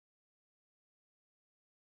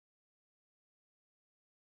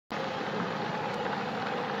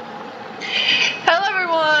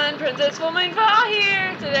Princess Woman Fall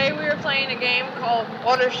here! Today we are playing a game called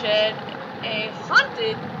Watershed, a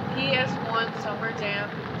haunted PS1 Summer Jam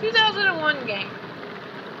 2001 game.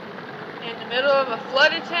 In the middle of a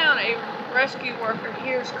flooded town, a rescue worker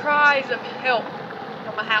hears cries of help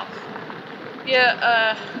from a house.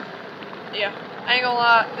 Yeah, I ain't gonna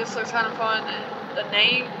lie, this looks kind of fun, and the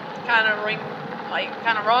name kind of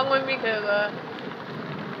wrong with me, because,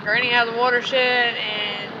 Granny has a watershed,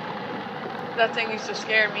 and that thing used to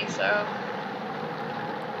scare me, so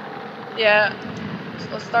yeah. So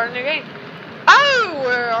let's start a new game. Oh,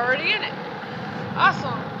 we're already in it.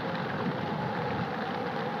 Awesome.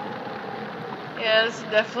 Yeah, this is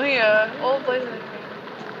definitely a old place.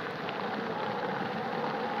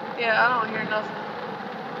 Yeah, I don't hear nothing.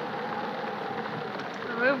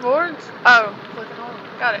 Remove boards? Oh, clicking on.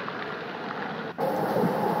 Got it.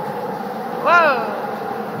 Whoa.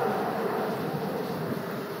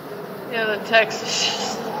 Yeah, the text is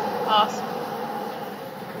just awesome.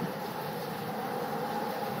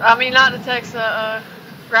 I mean, not the text, the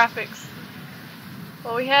graphics.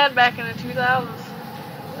 Well, we had back in the 2000s.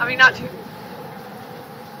 I mean, not too.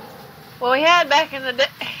 Well, we had back in the day.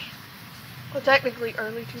 Well, technically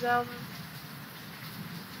early 2000s.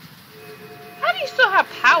 How do you still have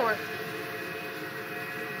power?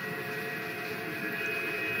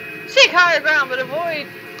 Seek higher ground, but avoid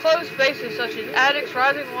closed spaces such as attics.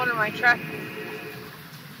 Rising water might trap you.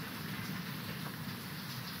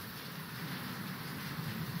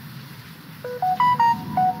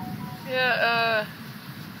 Yeah,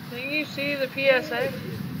 can you see the PSA?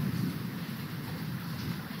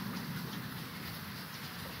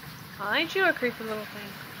 Oh, ain't you a creepy little thing?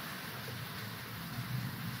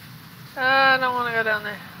 I don't want to go down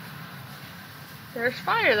there. There's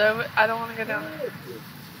fire though, but I don't want to go down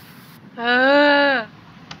there.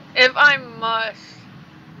 If I must.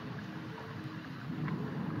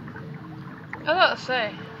 I was about to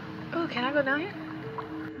say. Oh, can I go down here?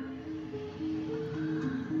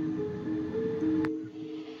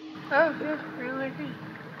 Oh, yeah, really can.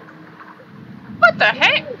 What the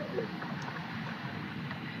heck?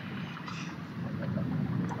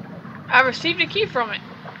 I received a key from it.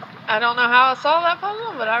 I don't know how I solved that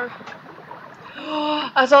puzzle, but I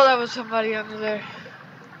thought that was somebody under there.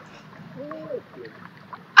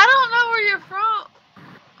 I don't know where you're from.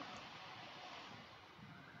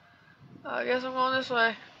 Oh, I guess I'm going this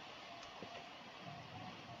way.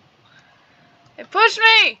 It pushed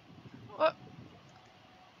me! What?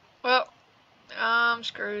 Well, I'm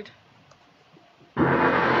screwed.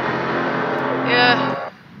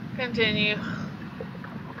 Yeah, continue.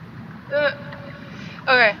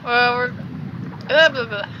 Okay, well, we're... blah,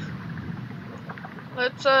 blah.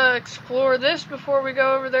 Let's explore this before we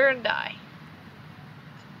go over there and die.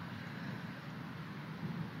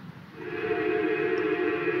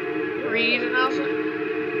 Read announcement.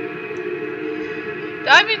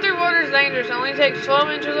 Diving through water is dangerous. It only takes 12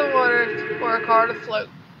 inches of water for a car to float.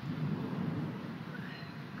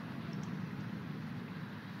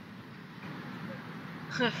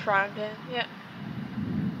 Frying pan, yeah.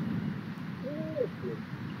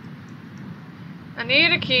 I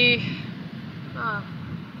need a key. Oh,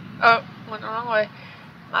 went the wrong way.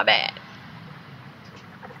 My bad.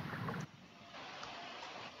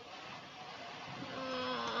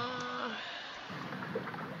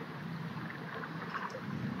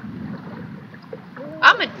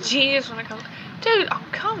 I'm a genius when it comes. Dude, I'm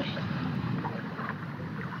coming.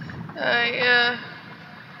 Yeah.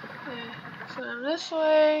 So I'm this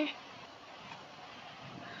way.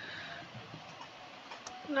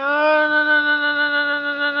 No.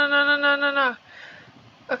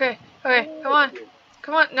 Okay, come on,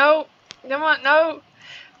 no, come on, no.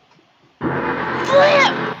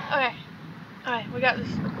 Flip! Okay, we got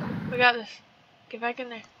this. Get back in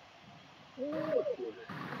there.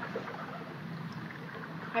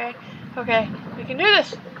 Okay, we can do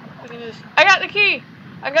this. I got the key.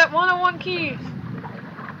 I got 101 keys.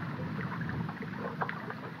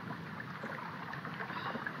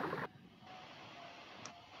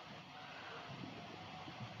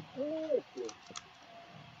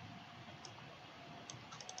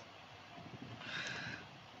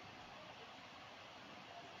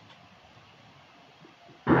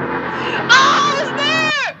 Oh, it's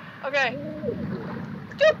there! Okay.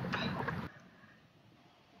 Doop.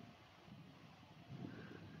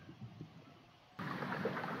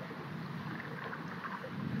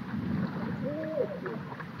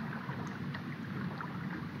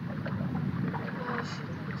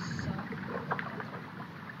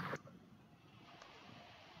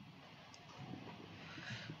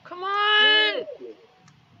 Come on!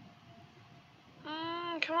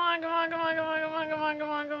 Come on! on, come on, come on, come on, come on, come on, come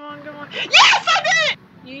on, come on, come on. Yes, I did it!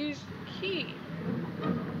 Use key.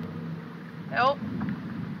 Help.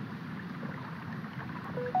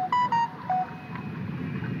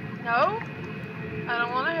 No, I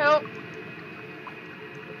don't want to help.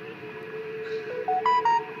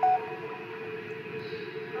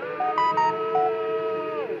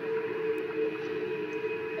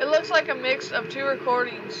 It looks like a mix of two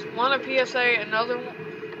recordings. One a PSA, another one,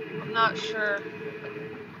 I'm not sure.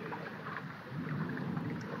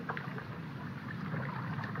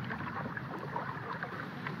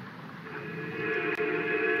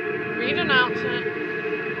 Read announcement.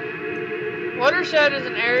 Watershed is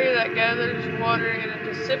an area that gathers water in a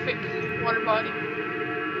Pacific water body.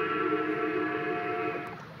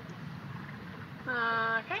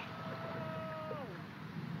 Okay.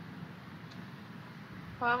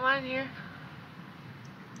 Why am I in here?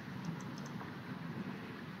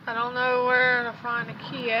 I don't know where to find a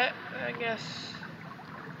key at, but I guess...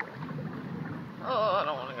 Oh, I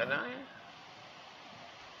don't want to go down here.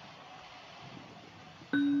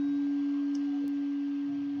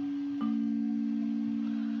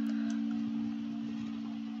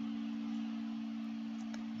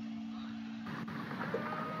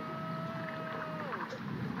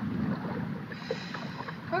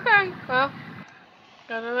 Okay, well,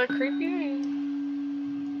 got another creepy thing.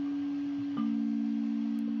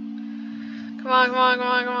 Come on, come on, come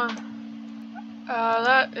on, come on.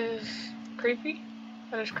 That is creepy.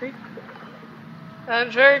 That is creepy. That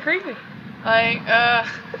is very creepy. Like,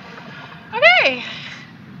 okay.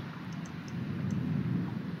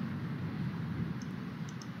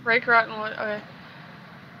 Break rotten wood, okay.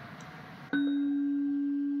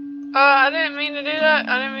 I didn't mean to do that.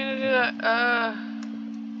 I didn't mean to do that.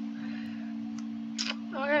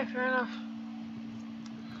 Okay, fair enough.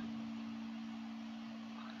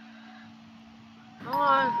 Come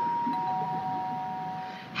on.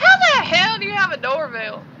 How the hell do you have a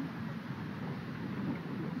doorbell?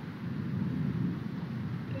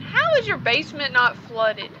 And how is your basement not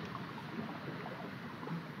flooded?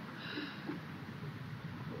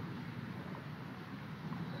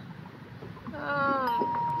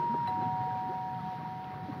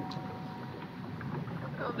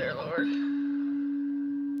 Oh dear Lord.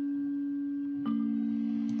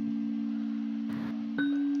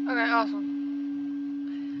 Okay, awesome.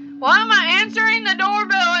 Why am I answering the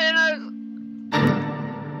doorbell in a...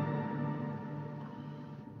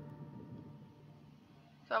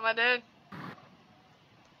 So am I dead?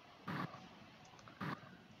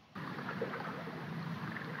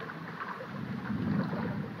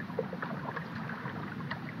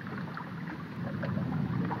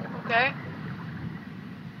 Okay.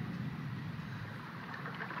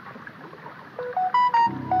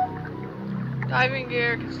 Diving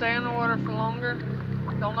gear can stay in the water for longer.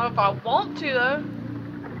 Don't know if I want to though.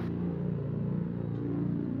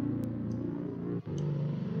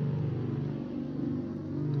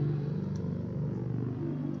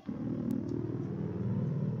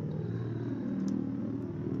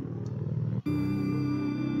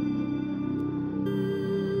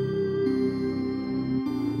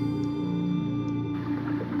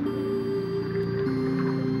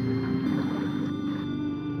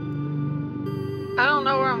 I don't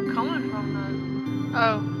know where I'm coming from though.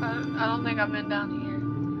 Oh, I don't think I've been down here.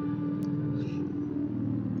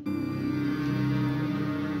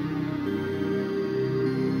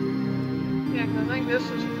 Yeah, 'cause I think this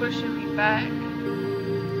is pushing me back.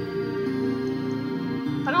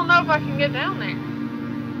 I don't know if I can get down there. I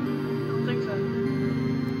don't think so.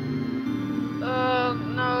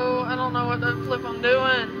 No, I don't know what the flip I'm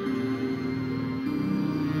doing.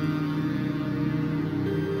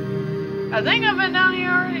 I think I've been down here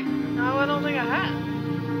already. No, I don't think I have.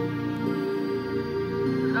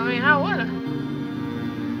 I mean, how would I?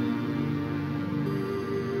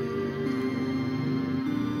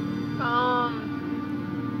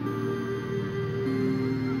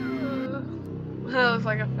 That looks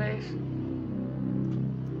like a face.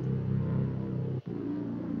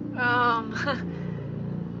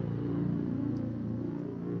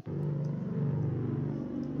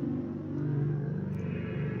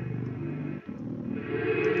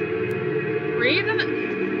 Reading?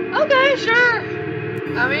 Okay, sure.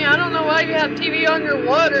 I mean, I don't know why you have TV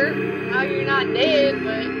underwater. Now you're not dead,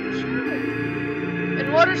 but sure.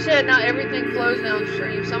 In Watershed, not everything flows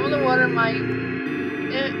downstream. Some of the water might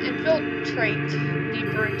infiltrate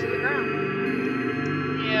deeper into the ground.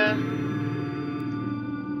 Yeah.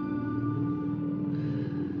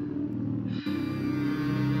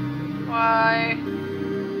 Why?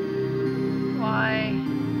 Why?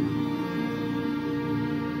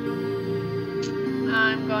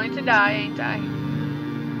 I'm going going to die, ain't I?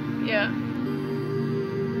 Yeah.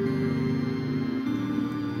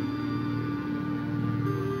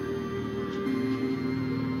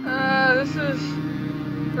 This is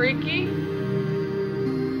freaky.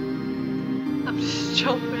 I'm just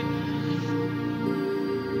jumping.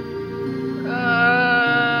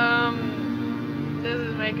 This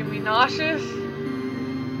is making me nauseous.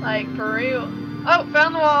 Like, for real. Oh,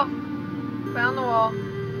 found the wall. Found the wall.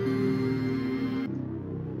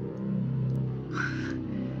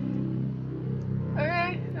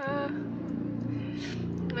 Okay,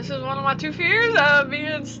 this is one of my two fears,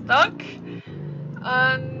 being stuck in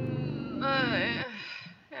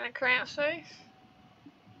a cramped space.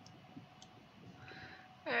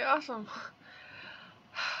 Okay, awesome.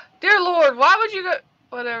 Dear Lord, why would you go?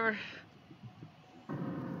 Whatever.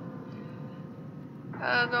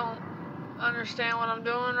 I don't understand what I'm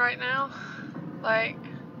doing right now. Like,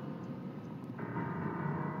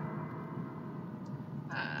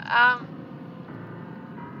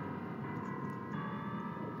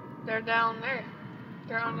 they're down there.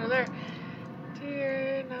 They're under there.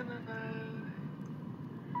 Dear, no, no, no.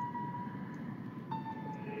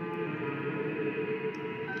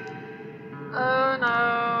 Oh no,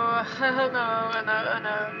 oh no, oh no, oh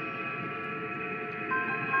no.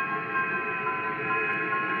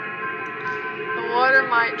 The water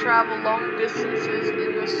might travel long distances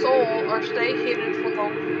in the soul or stay hidden for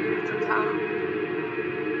long periods of time.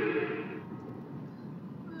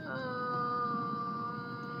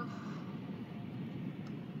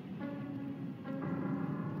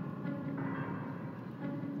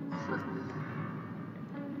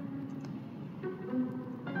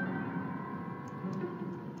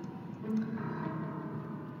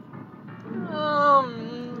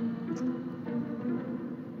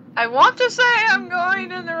 I want to say I'm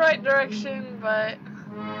going in the right direction, but...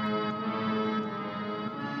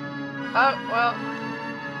 Oh, well.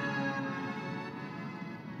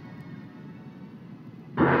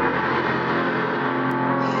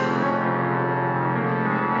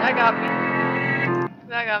 That got me.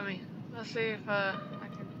 That got me. Let's see if I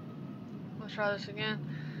can... Let's try this again.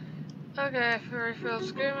 Okay, refill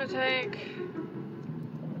scuba tank.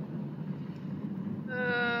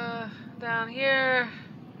 Down here.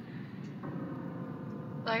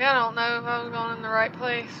 Like, I don't know if I was going in the right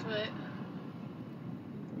place, but...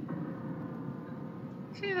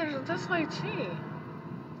 See, there's this way too.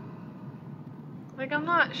 Like, I'm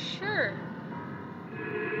not sure.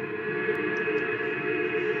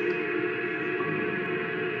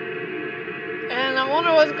 And I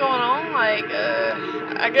wonder what's going on. Like,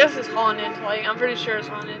 I guess it's haunted. Like, I'm pretty sure it's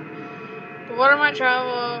haunted. The water might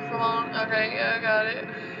travel for long. Okay, yeah, I got it.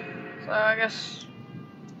 So, I guess...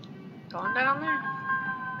 Going down there?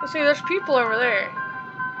 Let's see, there's people over there.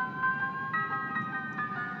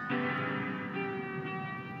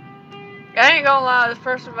 I ain't gonna lie, this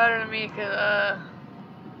person's better than me, cause,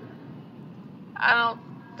 I don't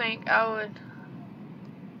think I would.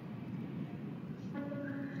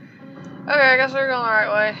 Okay, I guess we're going the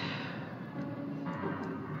right way.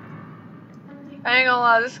 I ain't gonna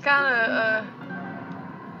lie, this kinda,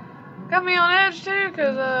 got me on edge, too,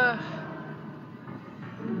 cause,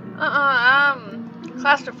 I'm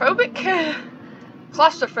claustrophobic.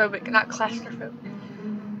 Claustrophobic, not claustrophobic.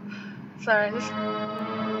 Sorry, this...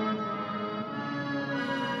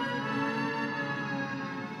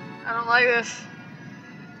 I don't like this.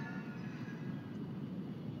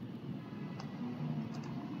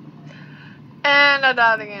 And I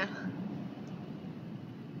died again.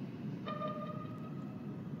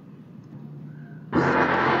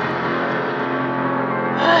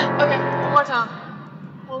 Okay, one more time.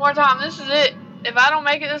 One more time. This is it. If I don't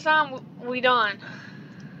make it this time, we done.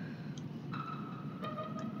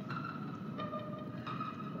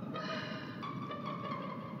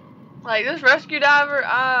 Like, this rescue diver,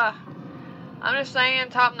 I'm just saying,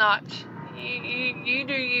 top notch. You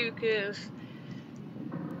do you, cause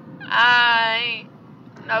I ain't,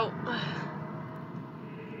 nope.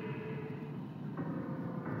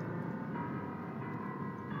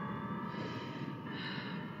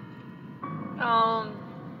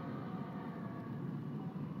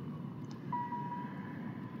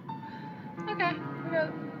 Okay, we got,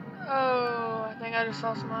 oh, I think I just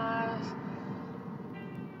saw some eyes.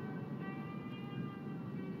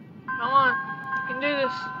 Come on, you can do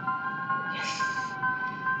this. Yes.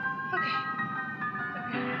 Okay.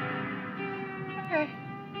 Okay.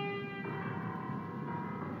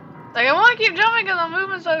 Like, I want to keep jumping because I'm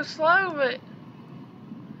moving so slow, but...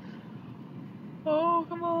 Oh,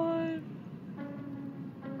 come on.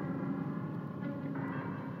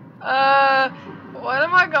 What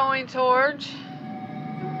am I going towards?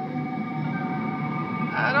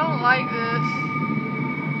 I don't like this.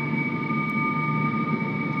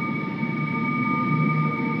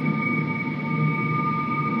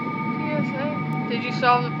 PSA. Did you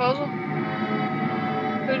solve the puzzle?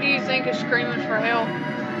 Who do you think is screaming for help?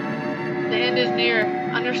 The end is near.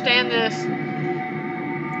 Understand this.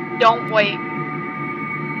 Don't wait.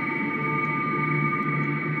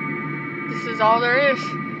 This is all there is.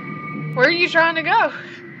 Where are you trying to go?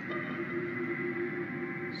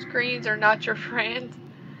 Screens are not your friend.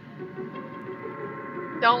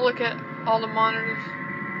 Don't look at all the monitors.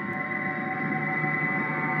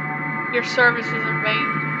 Your service is in vain.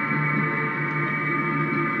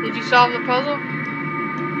 Did you solve the puzzle?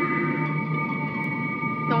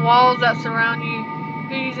 The walls that surround you, who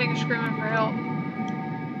do you think is screaming for help?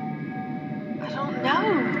 I don't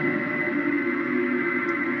know.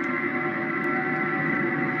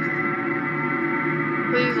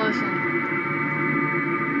 Please listen.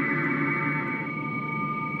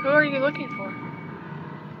 Who are you looking for?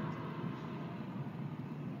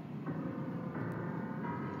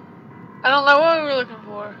 I don't know what we're looking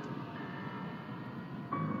for.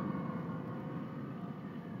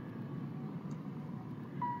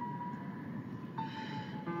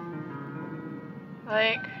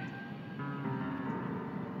 Like,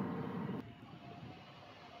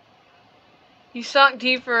 you sunk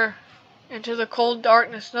deeper into the cold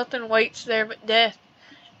darkness. Nothing waits there but death.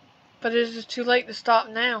 But it is too late to stop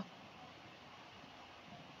now.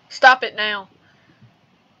 Stop it now.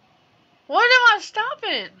 What am I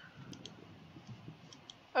stopping?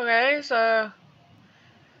 Okay, so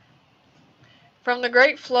from the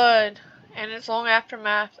Great Flood and its long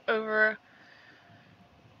aftermath, over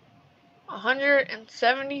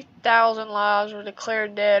 170,000 lives were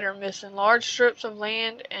declared dead or missing. Large strips of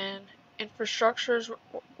land and infrastructures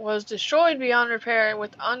was destroyed beyond repair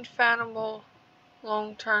with unfathomable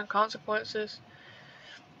long-term consequences.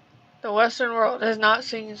 The Western world has not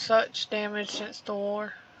seen such damage since the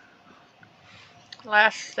war.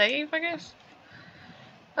 Last save, I guess?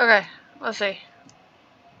 Okay, let's see.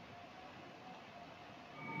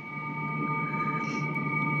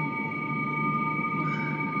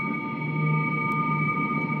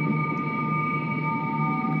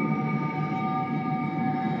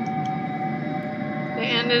 The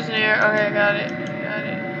end is near. Okay, got it. Got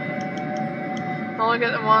it. Don't look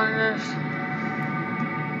at the monitors.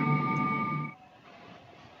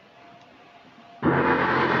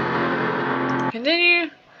 Continue.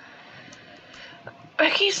 I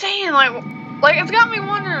keep saying like it's got me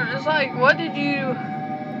wondering. It's like, what did you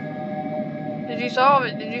solve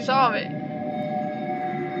it? Did you solve it?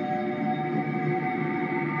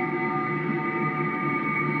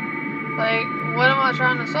 Like, what am I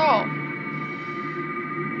trying to solve?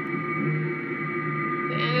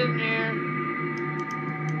 The end is near.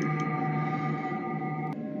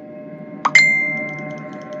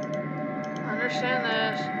 Understand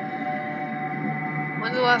this.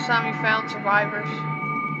 When's the last time you found survivors?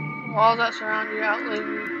 Walls that surround you outlive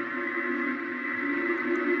you.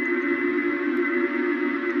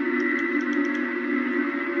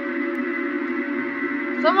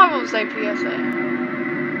 Some of them say PSA.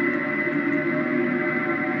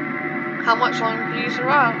 How much longer can you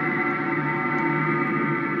survive?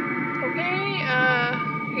 Okay,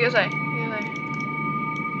 PSA.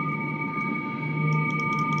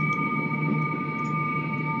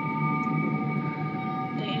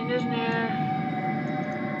 The end is near.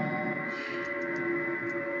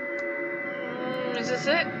 Is this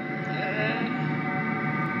it?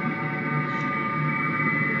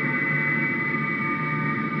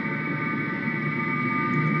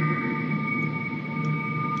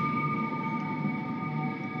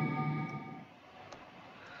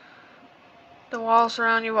 The walls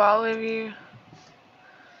surround you while I live you.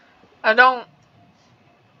 I don't.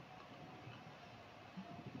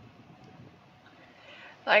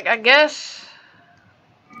 Like, I guess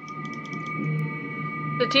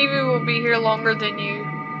the TV will be here longer than you.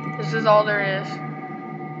 This is all there is.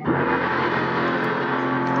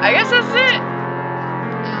 I guess that's it.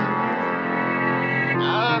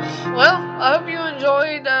 Well, I hope you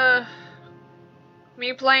enjoyed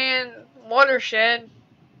me playing Watershed.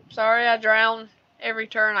 Sorry I drowned every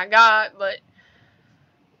turn I got, but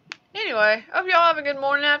anyway, hope y'all have a good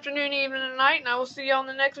morning, afternoon, evening, and night, and I will see y'all in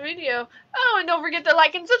the next video. Oh, and don't forget to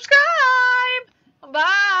like and subscribe!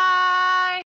 Bye!